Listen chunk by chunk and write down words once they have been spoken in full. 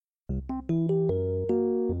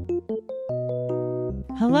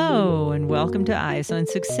Hello, and welcome to Eyes on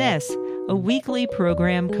Success, a weekly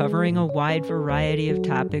program covering a wide variety of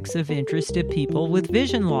topics of interest to people with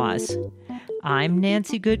vision loss. I'm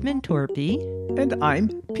Nancy Goodman Torpy. And I'm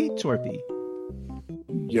Pete Torpy.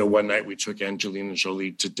 One night we took Angelina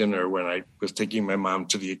Jolie to dinner when I was taking my mom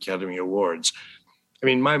to the Academy Awards. I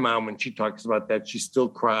mean, my mom, when she talks about that, she still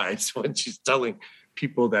cries when she's telling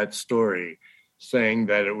people that story, saying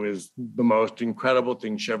that it was the most incredible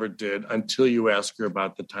thing she ever did until you ask her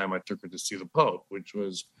about the time I took her to see the Pope, which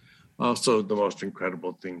was also the most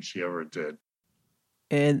incredible thing she ever did.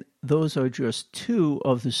 And those are just two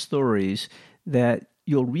of the stories that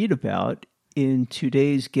you'll read about in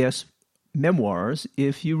today's guest memoirs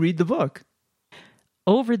if you read the book.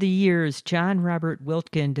 Over the years, John Robert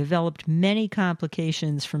Wiltgen developed many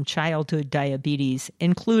complications from childhood diabetes,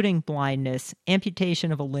 including blindness,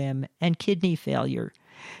 amputation of a limb, and kidney failure.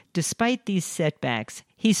 Despite these setbacks,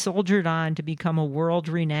 he soldiered on to become a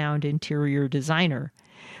world-renowned interior designer.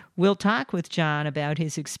 We'll talk with John about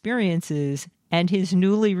his experiences and his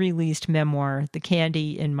newly released memoir, The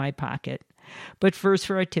Candy in My Pocket. But first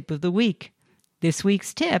for our tip of the week. This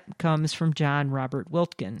week's tip comes from John Robert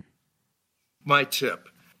Wiltgen. My tip: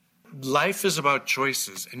 life is about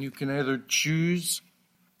choices, and you can either choose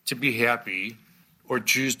to be happy or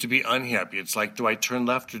choose to be unhappy. It's like, do I turn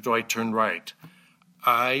left or do I turn right?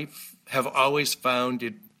 I have always found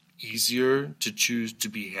it easier to choose to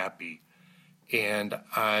be happy. And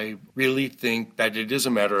I really think that it is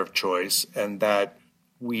a matter of choice and that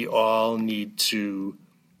we all need to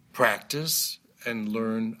practice and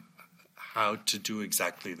learn how to do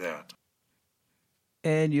exactly that.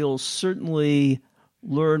 And you'll certainly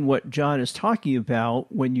learn what John is talking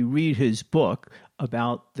about when you read his book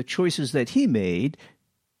about the choices that he made,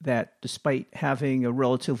 that despite having a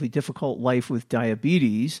relatively difficult life with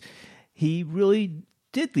diabetes, he really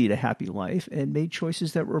did lead a happy life and made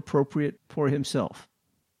choices that were appropriate for himself.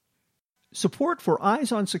 Support for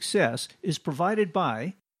Eyes on Success is provided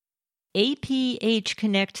by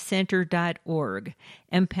aphconnectcenter.org,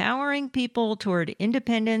 empowering people toward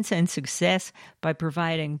independence and success by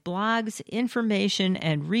providing blogs, information,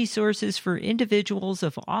 and resources for individuals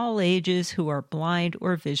of all ages who are blind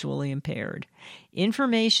or visually impaired.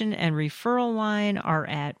 Information and referral line are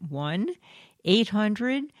at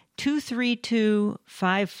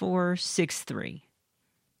 1-800-232-5463.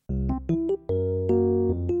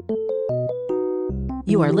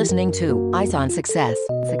 You are listening to Eyes on Success.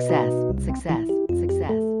 Success, success,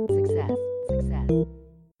 success, success, success.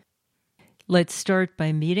 Let's start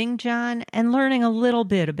by meeting John and learning a little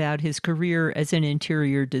bit about his career as an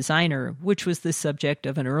interior designer, which was the subject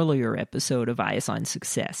of an earlier episode of Eyes on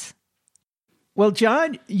Success. Well,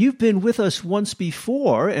 John, you've been with us once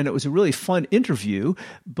before, and it was a really fun interview,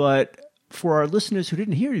 but for our listeners who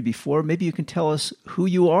didn't hear you before, maybe you can tell us who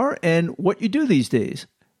you are and what you do these days.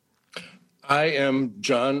 I am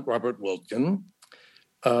John Robert Wiltgen.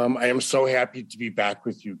 I am so happy to be back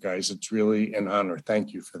with you guys. It's really an honor.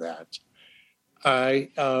 Thank you for that. I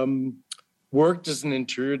worked as an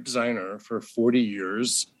interior designer for 40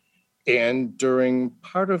 years, and during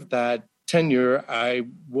part of that tenure, I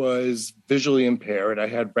was visually impaired. I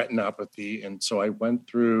had retinopathy, and so I went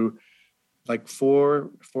through like four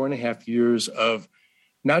and a half years of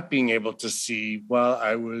not being able to see while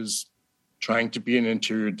I was trying to be an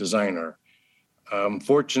interior designer.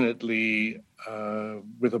 Fortunately,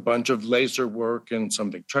 with a bunch of laser work and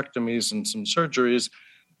some vitrectomies and some surgeries,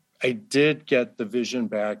 I did get the vision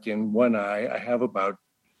back in one eye. I have about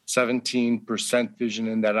 17% vision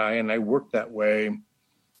in that eye, and I worked that way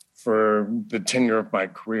for the tenure of my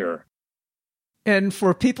career. And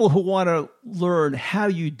for people who want to learn how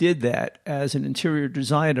you did that as an interior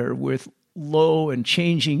designer with low and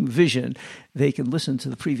changing vision, they can listen to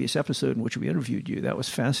the previous episode in which we interviewed you. That was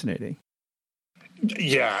fascinating.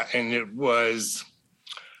 Yeah, and it was,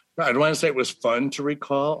 I don't want to say it was fun to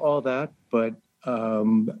recall all that, but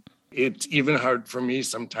it's even hard for me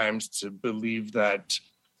sometimes to believe that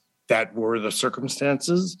were the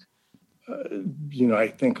circumstances.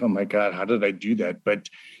 I think, oh my God, how did I do that? But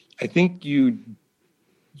I think you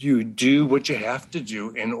do what you have to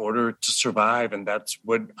do in order to survive, and that's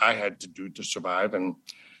what I had to do to survive, and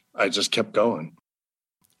I just kept going.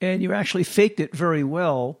 And you actually faked it very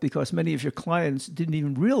well because many of your clients didn't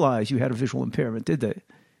even realize you had a visual impairment, did they?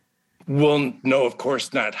 Well, no, of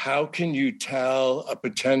course not. How can you tell a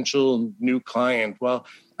potential new client, well,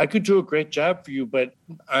 I could do a great job for you, but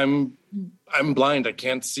I'm blind. I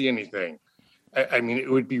can't see anything. I mean, it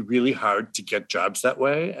would be really hard to get jobs that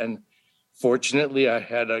way. And fortunately, I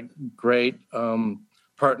had a great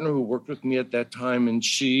partner who worked with me at that time, and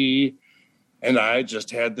she and I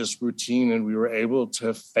just had this routine, and we were able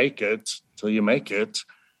to fake it till you make it.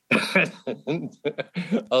 And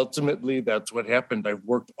ultimately, that's what happened. I've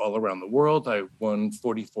worked all around the world. I won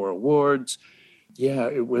 44 awards. Yeah,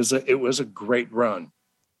 it was a great run.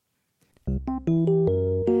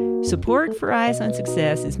 Support for Eyes on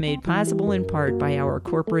Success is made possible in part by our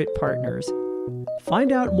corporate partners.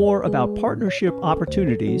 Find out more about partnership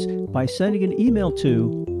opportunities by sending an email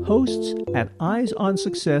to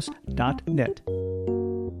hosts@eyesonsuccess.net.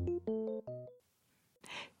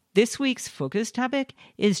 This week's focus topic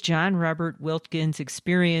is John Robert Wiltgen's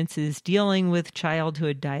experiences dealing with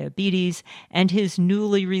childhood diabetes and his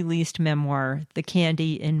newly released memoir, The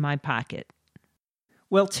Candy in My Pocket.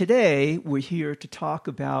 Well, today we're here to talk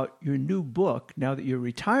about your new book. Now that you're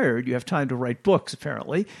retired, you have time to write books,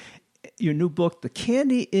 apparently. Your new book, The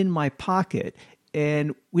Candy in My Pocket.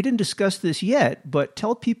 And we didn't discuss this yet, but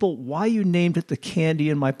tell people why you named it The Candy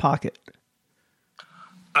in My Pocket.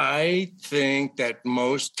 I think that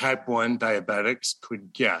most type 1 diabetics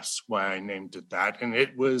could guess why I named it that. And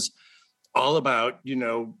it was all about,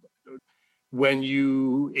 when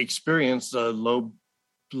you experience a low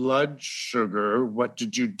blood sugar, what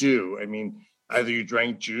did you do? I mean, either you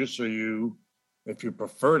drank juice or if you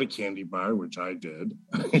preferred a candy bar, which I did,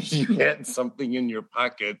 you had something in your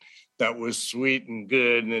pocket that was sweet and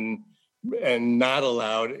good and not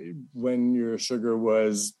allowed when your sugar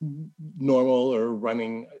was normal or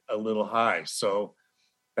running a little high. So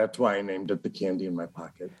that's why I named it The Candy in My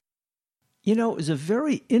Pocket. It was a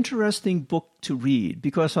very interesting book to read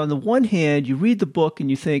because on the one hand, you read the book and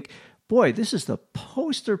you think, boy, this is the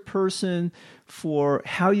poster person for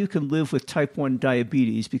how you can live with type 1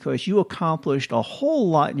 diabetes because you accomplished a whole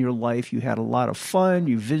lot in your life. You had a lot of fun.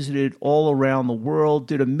 You visited all around the world,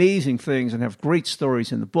 did amazing things, and have great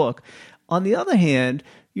stories in the book. On the other hand,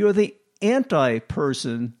 you're the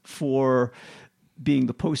anti-person for being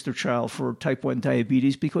the poster child for type 1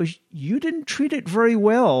 diabetes because you didn't treat it very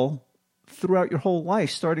well throughout your whole life,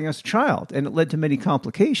 starting as a child, and it led to many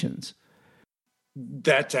complications.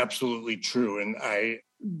 That's absolutely true. And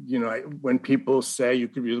when people say you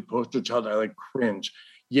could be the poster child, I cringe.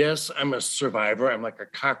 Yes, I'm a survivor. I'm like a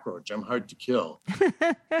cockroach. I'm hard to kill.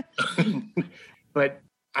 But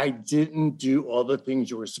I didn't do all the things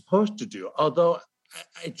you were supposed to do. Although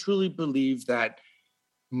I truly believe that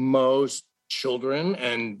most children,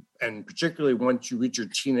 and particularly once you reach your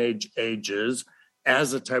teenage ages,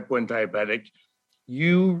 as a type 1 diabetic,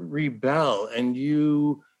 you rebel and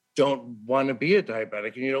you don't want to be a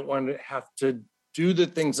diabetic and you don't want to have to do the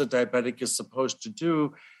things a diabetic is supposed to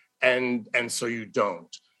do. And so you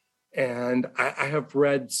don't. And I have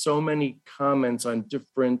read so many comments on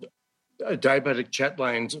different diabetic chat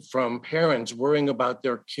lines from parents worrying about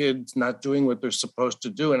their kids not doing what they're supposed to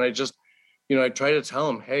do. And I just, I try to tell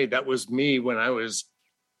them, hey, that was me when I was,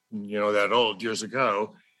 that old years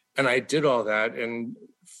ago. And I did all that. And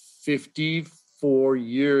 54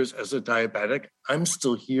 years as a diabetic, I'm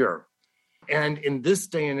still here. And in this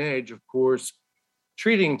day and age, of course,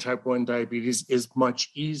 treating type 1 diabetes is much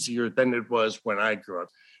easier than it was when I grew up.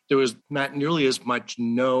 There was not nearly as much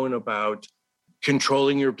known about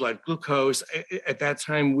controlling your blood glucose. At that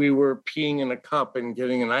time, we were peeing in a cup and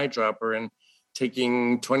getting an eyedropper and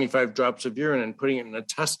taking 25 drops of urine and putting it in a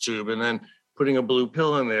test tube and then putting a blue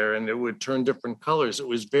pill in there and it would turn different colors. It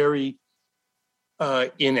was very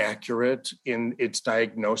inaccurate in its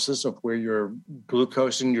diagnosis of where your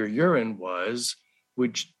glucose in your urine was,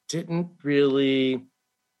 which didn't really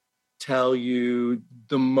tell you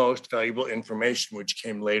the most valuable information, which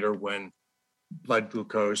came later when blood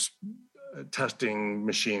glucose testing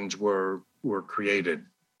machines were created.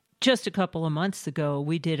 Just a couple of months ago,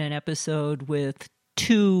 we did an episode with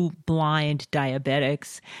two blind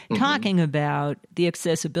diabetics talking about the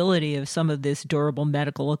accessibility of some of this durable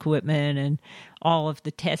medical equipment and all of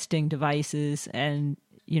the testing devices and,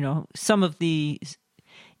 some of the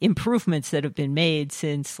improvements that have been made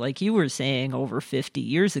since, like you were saying, over 50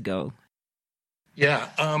 years ago. Yeah.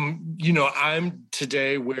 I'm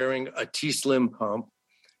today wearing a T-Slim pump,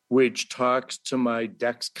 which talks to my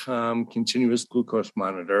Dexcom continuous glucose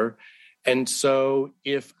monitor. And so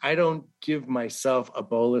if I don't give myself a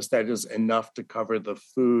bolus that is enough to cover the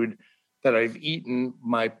food that I've eaten,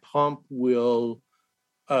 my pump will,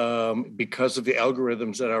 because of the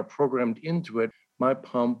algorithms that are programmed into it, my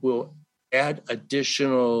pump will add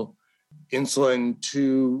additional insulin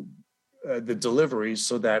to the delivery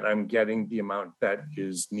so that I'm getting the amount that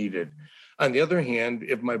is needed. On the other hand,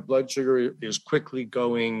 if my blood sugar is quickly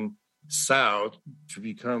going south to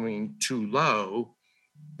becoming too low,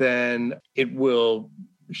 then it will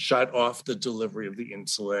shut off the delivery of the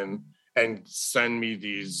insulin and send me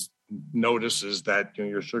these notices that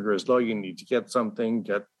your sugar is low, you need to get something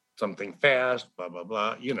fast, blah, blah,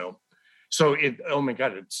 blah, So oh my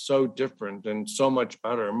God, it's so different and so much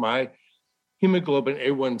better. My hemoglobin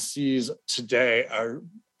A1Cs today are,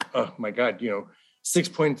 oh my God,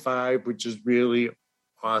 6.5, which is really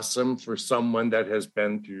awesome for someone that has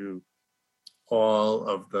been through all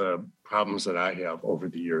of the problems that I have over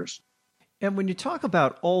the years. And when you talk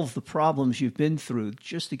about all of the problems you've been through,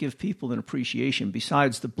 just to give people an appreciation,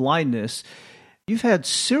 besides the blindness, you've had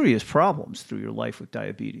serious problems through your life with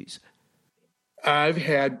diabetes. I've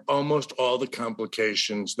had almost all the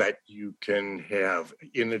complications that you can have.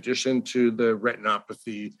 In addition to the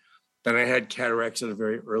retinopathy, then I had cataracts at a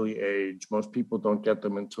very early age. Most people don't get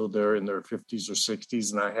them until they're in their 50s or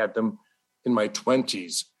 60s, and I had them in my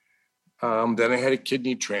 20s. Then I had a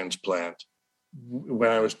kidney transplant when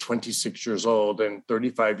I was 26 years old, and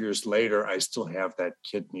 35 years later, I still have that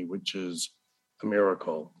kidney, which is a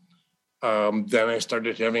miracle. Then I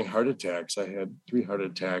started having heart attacks. I had 3 heart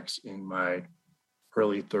attacks in my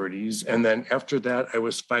early 30s. And then after that, I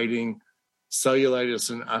was fighting cellulitis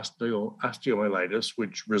and osteomyelitis,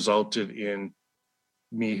 which resulted in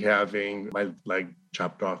me having my leg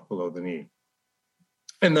chopped off below the knee.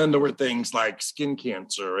 And then there were things like skin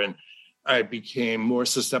cancer, and I became more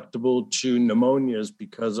susceptible to pneumonias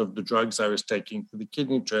because of the drugs I was taking for the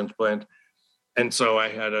kidney transplant. And so I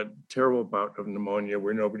had a terrible bout of pneumonia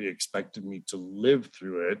where nobody expected me to live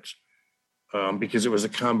through it, because it was a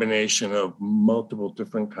combination of multiple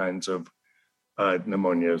different kinds of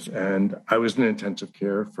pneumonias. And I was in intensive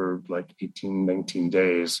care for like 18, 19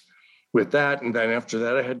 days with that. And then after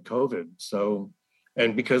that, I had COVID.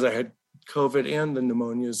 And because I had COVID and the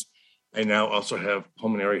pneumonias, I now also have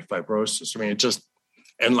pulmonary fibrosis.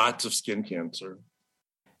 And lots of skin cancer.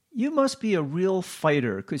 You must be a real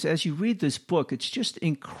fighter, because as you read this book, it's just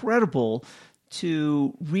incredible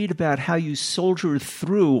to read about how you soldiered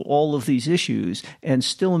through all of these issues and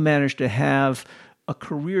still managed to have a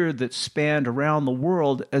career that spanned around the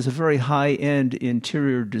world as a very high-end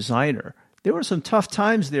interior designer. There were some tough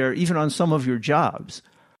times there, even on some of your jobs.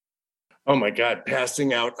 Oh my God,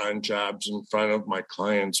 passing out on jobs in front of my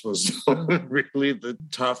clients was really the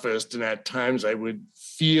toughest. And at times I would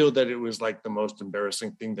feel that it was like the most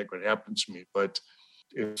embarrassing thing that could happen to me. But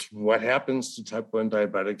it's what happens to type 1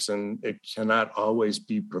 diabetics, and it cannot always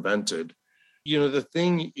be prevented. The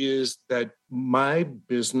thing is that my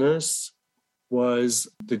business was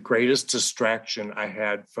the greatest distraction I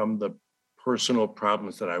had from the personal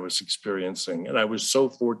problems that I was experiencing. And I was so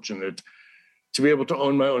fortunate to be able to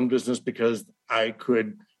own my own business because I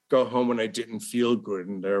could go home when I didn't feel good.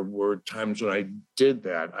 And there were times when I did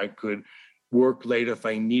that. I could work late if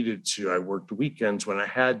I needed to. I worked weekends when I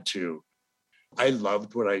had to. I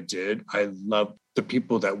loved what I did. I loved the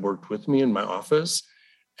people that worked with me in my office.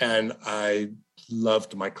 And I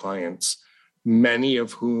loved my clients, many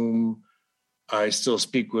of whom I still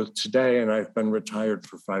speak with today. And I've been retired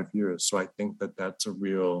for 5 years. So I think that that's a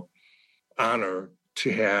real honor to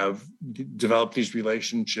have developed these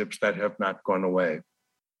relationships that have not gone away.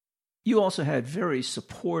 You also had very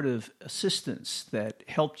supportive assistants that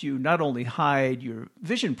helped you not only hide your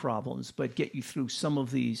vision problems, but get you through some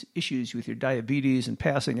of these issues with your diabetes and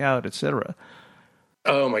passing out, et cetera.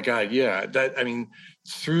 Oh my God, yeah.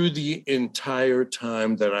 Through the entire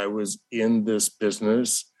time that I was in this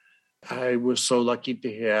business, I was so lucky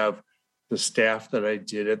to have the staff that I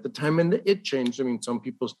did at the time. And it changed. Some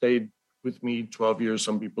people stayed with me 12 years.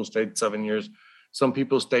 Some people stayed 7 years. Some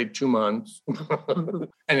people stayed 2 months. And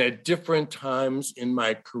at different times in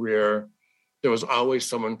my career, there was always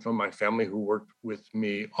someone from my family who worked with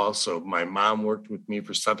me also. My mom worked with me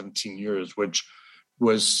for 17 years, which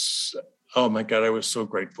was, oh my God, I was so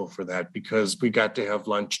grateful for that because we got to have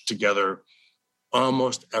lunch together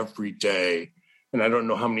almost every day. And I don't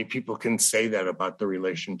know how many people can say that about the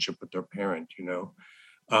relationship with their parent,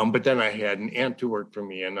 But then I had an aunt who worked for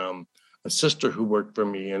me and a sister who worked for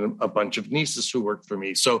me and a bunch of nieces who worked for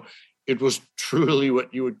me. So it was truly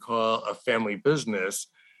what you would call a family business.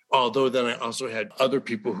 Although then I also had other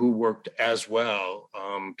people who worked as well,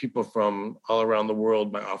 people from all around the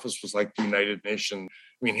world. My office was like the United Nations.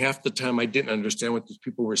 Half the time I didn't understand what these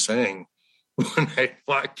people were saying when I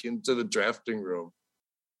walked into the drafting room.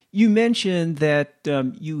 You mentioned that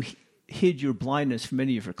you hid your blindness from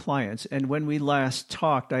many of your clients. And when we last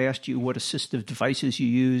talked, I asked you what assistive devices you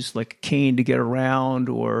use, like a cane to get around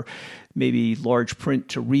or maybe large print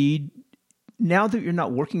to read. Now that you're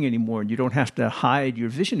not working anymore and you don't have to hide your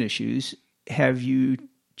vision issues, have you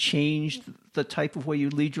changed the type of way you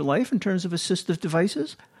lead your life in terms of assistive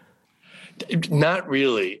devices? Not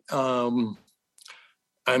really. I'm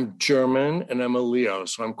German and I'm a Leo,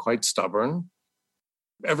 so I'm quite stubborn.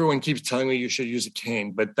 Everyone keeps telling me you should use a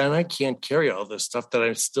cane, but then I can't carry all this stuff that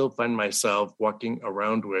I still find myself walking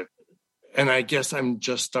around with. And I guess I'm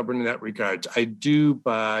just stubborn in that regard. I do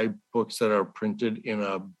buy books that are printed in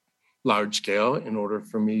a large scale in order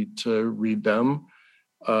for me to read them.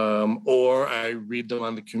 Or I read them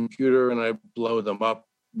on the computer and I blow them up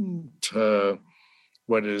to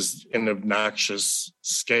what is an obnoxious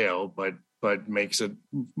scale, but makes it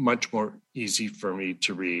much more easy for me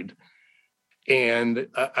to read. And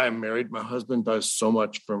I'm married. My husband does so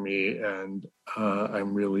much for me, and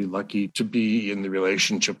I'm really lucky to be in the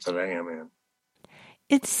relationship that I am in.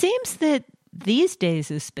 It seems that these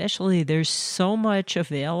days, especially, there's so much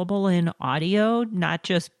available in audio, not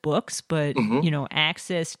just books, but,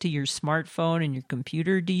 access to your smartphone and your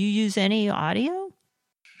computer. Do you use any audio?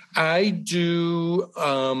 I do.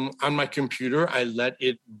 On my computer, I let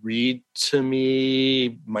it read to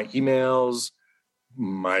me my emails,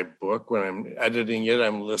 my book. When I'm editing it,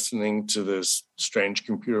 I'm listening to this strange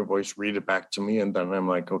computer voice read it back to me. And then I'm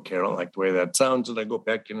like, okay, I don't like the way that sounds. And I go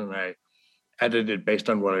back in and I edit it based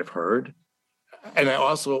on what I've heard. And I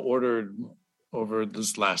also ordered over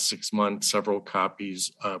this last 6 months, several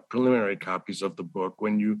copies, preliminary copies of the book.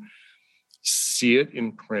 When you see it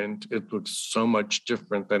in print, it looks so much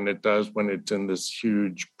different than it does when it's in this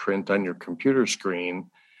huge print on your computer screen.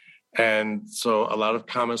 And so a lot of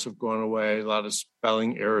comments have gone away. A lot of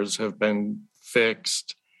spelling errors have been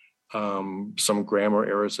fixed. Some grammar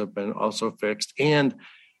errors have been also fixed. And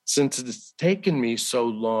since it's taken me so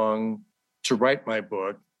long to write my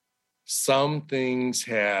book, some things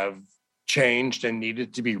have changed and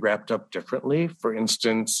needed to be wrapped up differently. For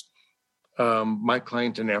instance, my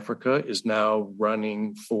client in Africa is now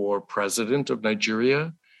running for president of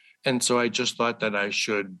Nigeria. And so I just thought that I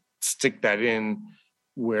should stick that in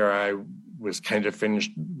where I was kind of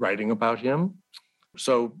finished writing about him.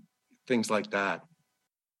 So things like that.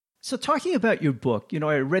 So talking about your book,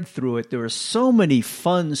 I read through it. There are so many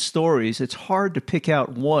fun stories. It's hard to pick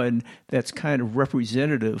out one that's kind of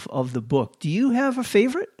representative of the book. Do you have a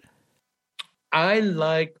favorite? I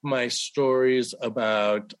like my stories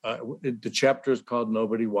about, the chapter is called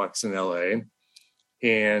Nobody Walks in LA.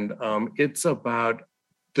 And it's about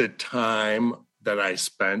the time that I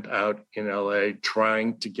spent out in LA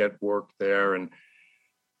trying to get work there, and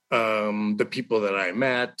the people that I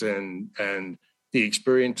met and the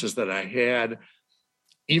experiences that I had.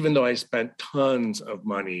 Even though I spent tons of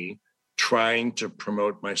money trying to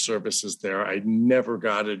promote my services there, I never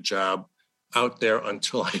got a job out there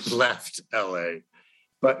until I left LA.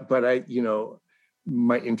 But I,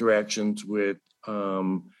 my interactions with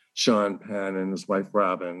Sean Penn and his wife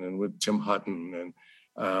Robin, and with Tim Hutton, and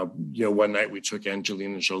one night we took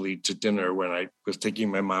Angelina Jolie to dinner when I was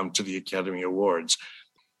taking my mom to the Academy Awards.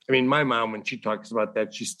 I mean, my mom, when she talks about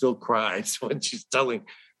that, she still cries when she's telling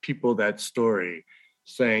people that story,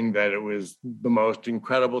 saying that it was the most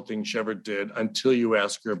incredible thing she ever did, until you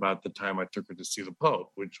ask her about the time I took her to see the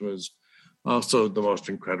Pope, which was also the most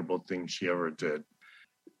incredible thing she ever did.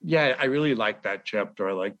 Yeah, I really like that chapter.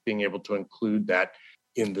 I like being able to include that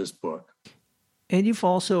in this book. And you've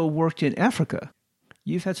also worked in Africa.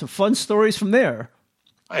 You've had some fun stories from there.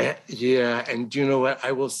 Yeah, and you know what?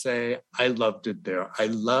 I will say I loved it there. I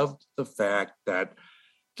loved the fact that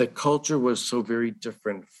the culture was so very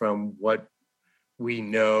different from what we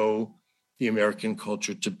know the American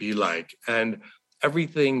culture to be like. And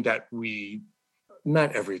everything that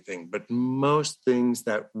not everything, but most things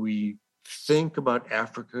that we think about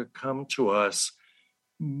Africa come to us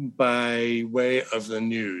by way of the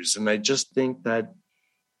news. And I just think that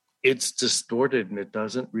it's distorted and it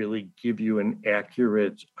doesn't really give you an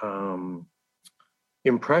accurate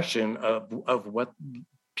impression of what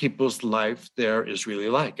people's life there is really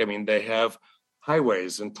like. I mean, they have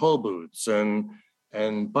highways and toll booths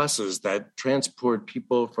and buses that transport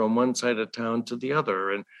people from one side of town to the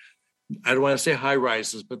other. And I don't want to say high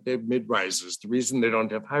rises, but they're mid rises. The reason they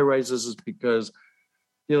don't have high rises is because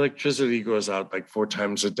the electricity goes out like 4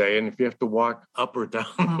 times a day. And if you have to walk up or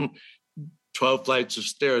down 12 flights of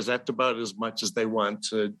stairs, that's about as much as they want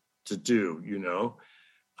to do,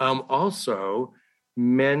 Also,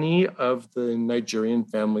 many of the Nigerian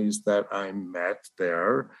families that I met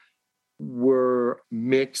there were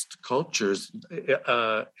mixed cultures.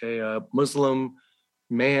 A Muslim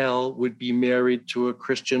male would be married to a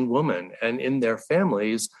Christian woman, and in their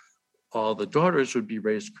families, all the daughters would be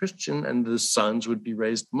raised Christian and the sons would be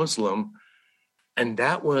raised Muslim. And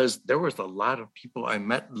there was a lot of people I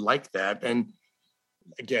met like that. And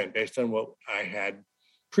again, based on what I had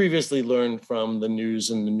previously learned from the news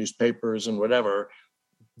and the newspapers and whatever,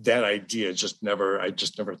 that idea I just never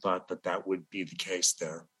thought that would be the case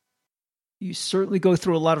there. You certainly go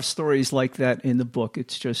through a lot of stories like that in the book.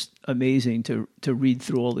 It's just amazing to read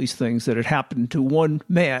through all these things that had happened to one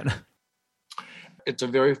man. It's a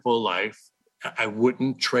very full life. I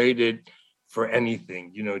wouldn't trade it for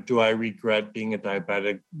anything. Do I regret being a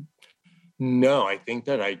diabetic? No, I think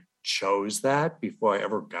that I chose that before I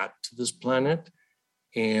ever got to this planet.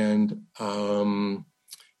 And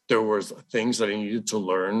there was things that I needed to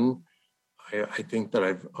learn. I think that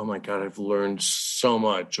I've learned so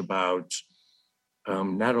much about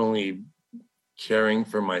not only caring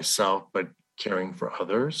for myself, but caring for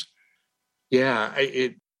others. Yeah,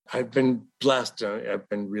 I've been blessed. I've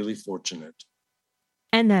been really fortunate.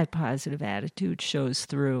 And that positive attitude shows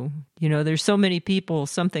through. There's so many people,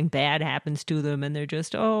 something bad happens to them and they're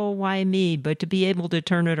just, oh, why me? But to be able to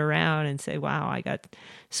turn it around and say, wow, I got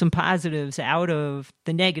some positives out of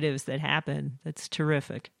the negatives that happen. That's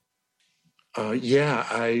terrific. Yeah,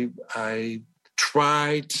 I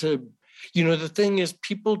try to, the thing is,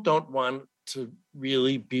 people don't want to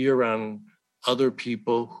really be around other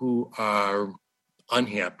people who are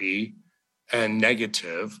unhappy and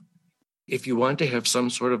negative. If you want to have some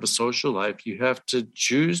sort of a social life, you have to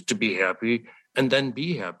choose to be happy and then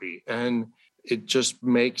be happy. And it just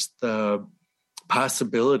makes the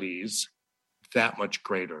possibilities that much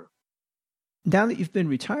greater. Now that you've been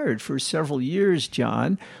retired for several years,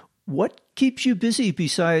 John, what keeps you busy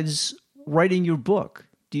besides writing your book?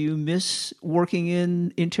 Do you miss working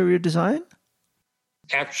in interior design?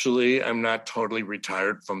 Actually, I'm not totally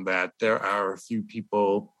retired from that. There are a few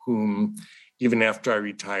people whom, even after I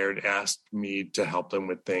retired, asked me to help them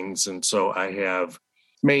with things. And so I have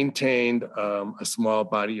maintained a small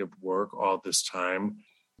body of work all this time.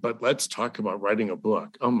 But let's talk about writing a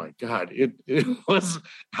book. Oh my God, it was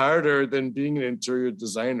harder than being an interior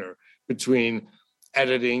designer, between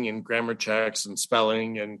editing and grammar checks and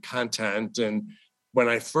spelling and content. And when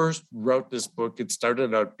I first wrote this book, it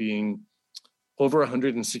started out being over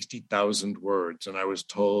 160,000 words. And I was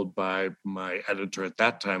told by my editor at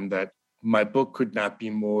that time that my book could not be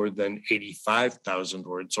more than 85,000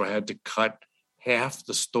 words. So I had to cut half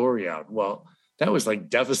the story out. Well, that was like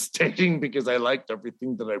devastating because I liked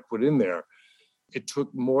everything that I put in there. It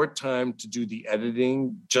took more time to do the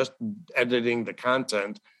editing, just editing the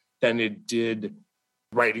content, than it did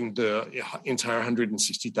writing the entire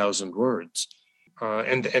 160,000 words.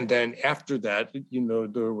 And then after that,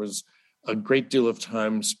 there was a great deal of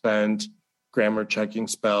time spent grammar checking,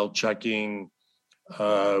 spell checking,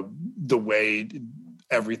 the way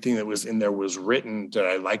everything that was in there was written. Did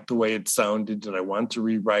I like the way it sounded? Did I want to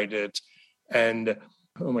rewrite it? And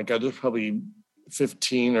oh my God, there's probably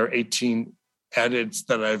 15 or 18 edits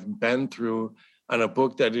that I've been through on a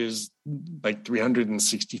book that is like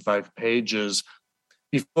 365 pages.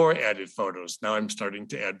 Before I added photos, now I'm starting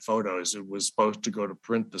to add photos. It was supposed to go to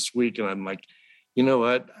print this week, and I'm like, you know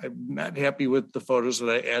what? I'm not happy with the photos that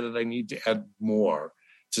I added. I need to add more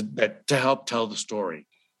to help tell the story.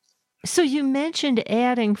 So you mentioned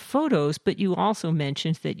adding photos, but you also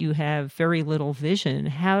mentioned that you have very little vision.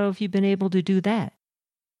 How have you been able to do that?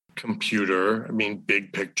 Computer,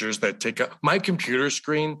 big pictures that take up. My computer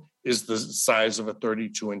screen is the size of a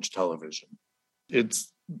 32-inch television.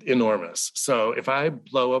 It's enormous. So if I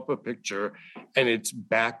blow up a picture and it's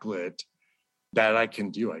backlit, that I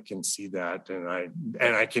can do. I can see that, and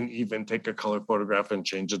I can even take a color photograph and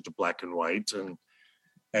change it to black and white,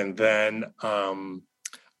 and then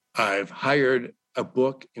I've hired a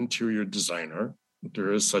book interior designer.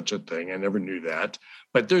 There is such a thing. I never knew that,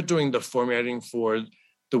 but they're doing the formatting for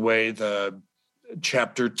the way the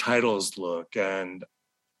chapter titles look and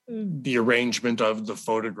the arrangement of the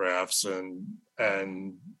photographs,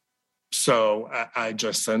 and so I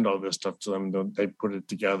just send all this stuff to them. They put it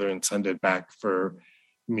together and send it back for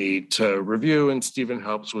me to review, and Stephen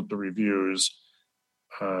helps with the reviews.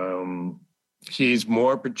 He's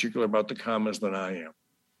more particular about the commas than I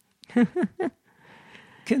am.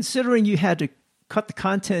 Considering you had to cut the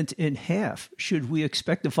content in half, should we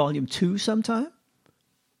expect a volume 2 sometime?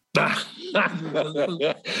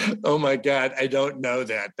 Oh my God, I don't know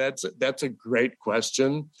that. That's a great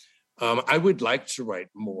question. I would like to write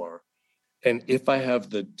more. And if I have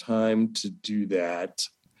the time to do that,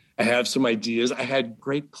 I have some ideas. I had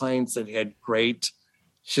great clients that had great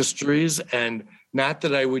histories, and not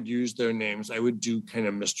that I would use their names. I would do kind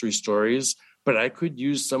of mystery stories, but I could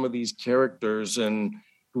use some of these characters and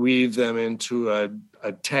weave them into a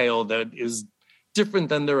tale that is different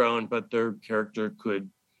than their own, but their character could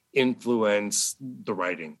influence the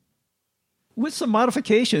writing. With some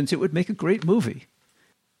modifications, it would make a great movie.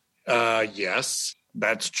 Yes,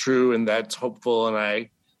 that's true, and that's hopeful. And I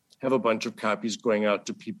have a bunch of copies going out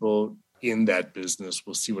to people in that business.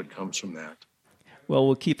 We'll see what comes from that. Well,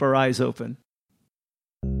 we'll keep our eyes open.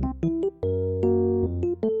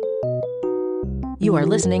 You are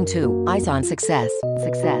listening to Eyes on Success.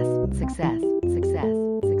 Success, success, success,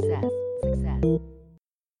 success, success.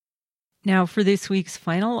 Now, for this week's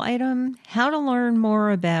final item, how to learn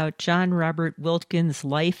more about John Robert Wiltken's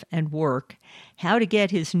life and work, how to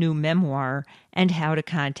get his new memoir, and how to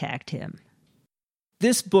contact him.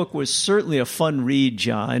 This book was certainly a fun read,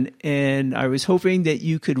 John, and I was hoping that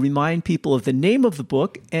you could remind people of the name of the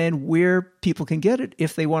book and where people can get it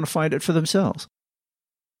if they want to find it for themselves.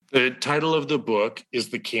 The title of the book is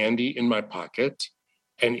The Candy in My Pocket,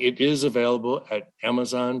 and it is available at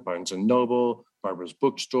Amazon, Barnes & Noble, Barbara's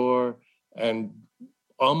Bookstore, and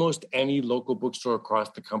almost any local bookstore across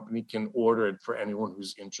the company can order it for anyone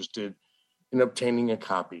who's interested in obtaining a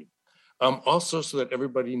copy. Also, so that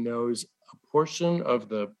everybody knows, a portion of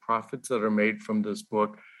the profits that are made from this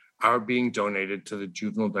book are being donated to the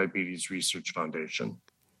Juvenile Diabetes Research Foundation.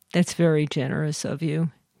 That's very generous of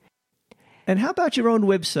you. And how about your own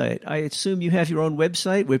website? I assume you have your own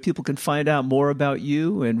website where people can find out more about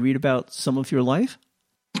you and read about some of your life?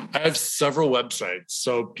 I have several websites.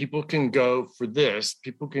 So people can go to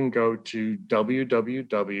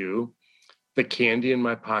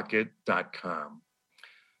www.thecandyinmypocket.com.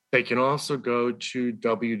 They can also go to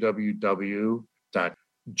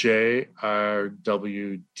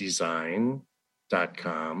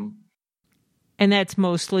www.jrwdesign.com. And that's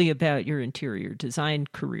mostly about your interior design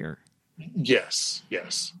career. Yes.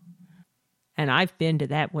 And I've been to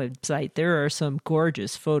that website. There are some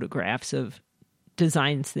gorgeous photographs of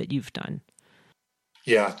designs that you've done.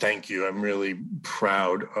 Yeah, thank you. I'm really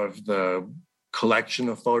proud of the collection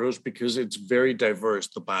of photos because it's very diverse,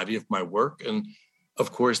 the body of my work. And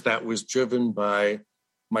of course, that was driven by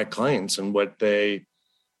my clients and what they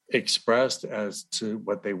expressed as to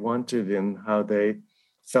what they wanted and how they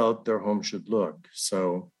felt their home should look.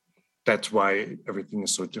 So that's why everything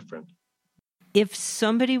is so different. If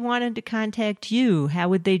somebody wanted to contact you, how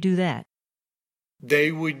would they do that? They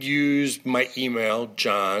would use my email,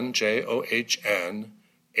 John, John,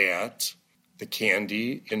 at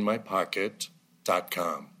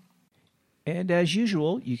thecandyinmypocket.com. And as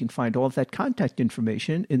usual, you can find all of that contact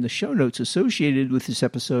information in the show notes associated with this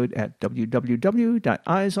episode at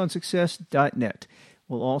www.eyesonsuccess.net.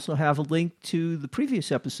 We'll also have a link to the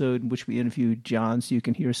previous episode in which we interviewed John so you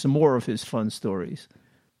can hear some more of his fun stories.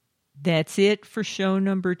 That's it for show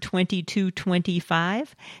number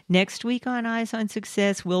 2225. Next week on Eyes on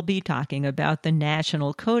Success, we'll be talking about the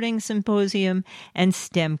National Coding Symposium and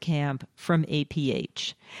STEM Camp from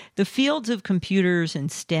APH. The fields of computers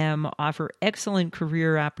and STEM offer excellent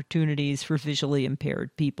career opportunities for visually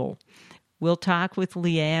impaired people. We'll talk with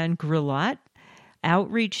Leanne Grillat,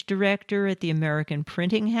 Outreach Director at the American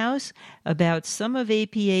Printing House, about some of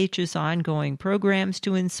APH's ongoing programs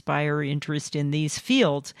to inspire interest in these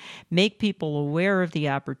fields, make people aware of the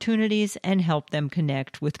opportunities, and help them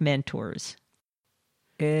connect with mentors.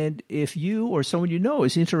 And if you or someone you know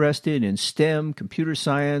is interested in STEM, computer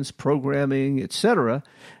science, programming, etc.,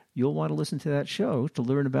 you'll want to listen to that show to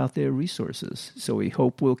learn about their resources. So we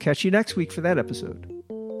hope we'll catch you next week for that episode.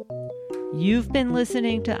 You've been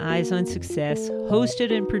listening to Eyes on Success,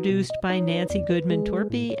 hosted and produced by Nancy Goodman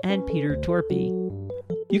Torpy and Peter Torpy.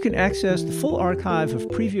 You can access the full archive of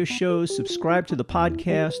previous shows, subscribe to the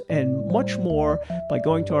podcast, and much more by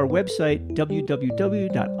going to our website,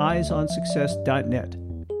 www.eyesonsuccess.net.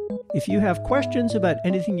 If you have questions about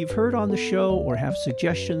anything you've heard on the show or have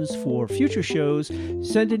suggestions for future shows,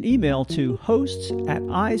 send an email to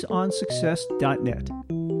hosts@eyesonsuccess.net.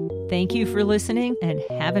 Thank you for listening and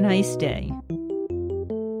have a nice day.